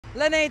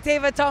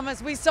Lanae-Tava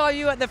Thomas, we saw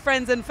you at the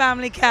Friends and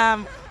Family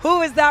Cam.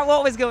 Who is that?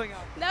 What was going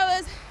on? That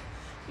was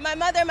my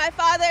mother, my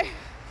father,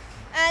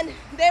 and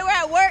they were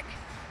at work,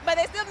 but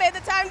they still made the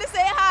time to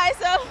say hi,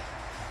 so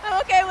I'm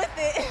okay with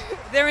it.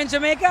 They're in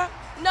Jamaica?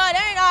 No,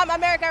 they're in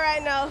America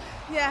right now.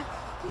 Yeah.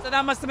 So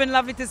that must have been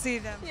lovely to see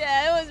them.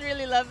 Yeah, it was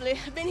really lovely.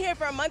 I've been here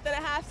for a month and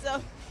a half,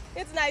 so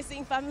it's nice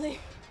seeing family.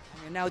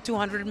 You're now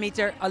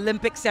 200-meter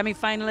Olympic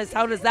semi-finalist.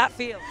 How does that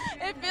feel?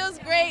 It feels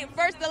great.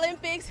 First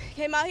Olympics,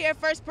 came out here,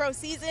 first pro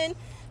season.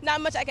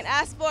 Not much I can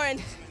ask for,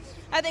 and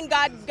I think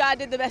God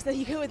did the best that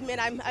He could with me,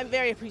 and I'm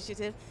very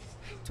appreciative.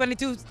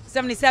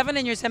 22.77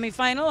 in your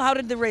semi-final. How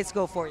did the race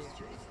go for you?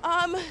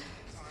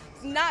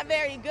 Not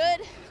very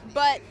good,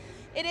 but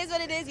it is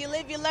what it is. You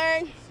live, you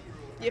learn.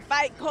 You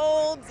fight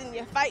colds and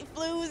you fight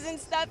flus and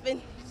stuff,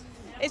 and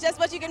it's just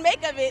what you can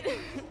make of it.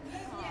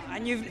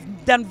 And you've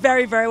done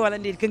very, very well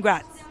indeed.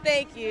 Congrats.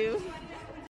 Thank you.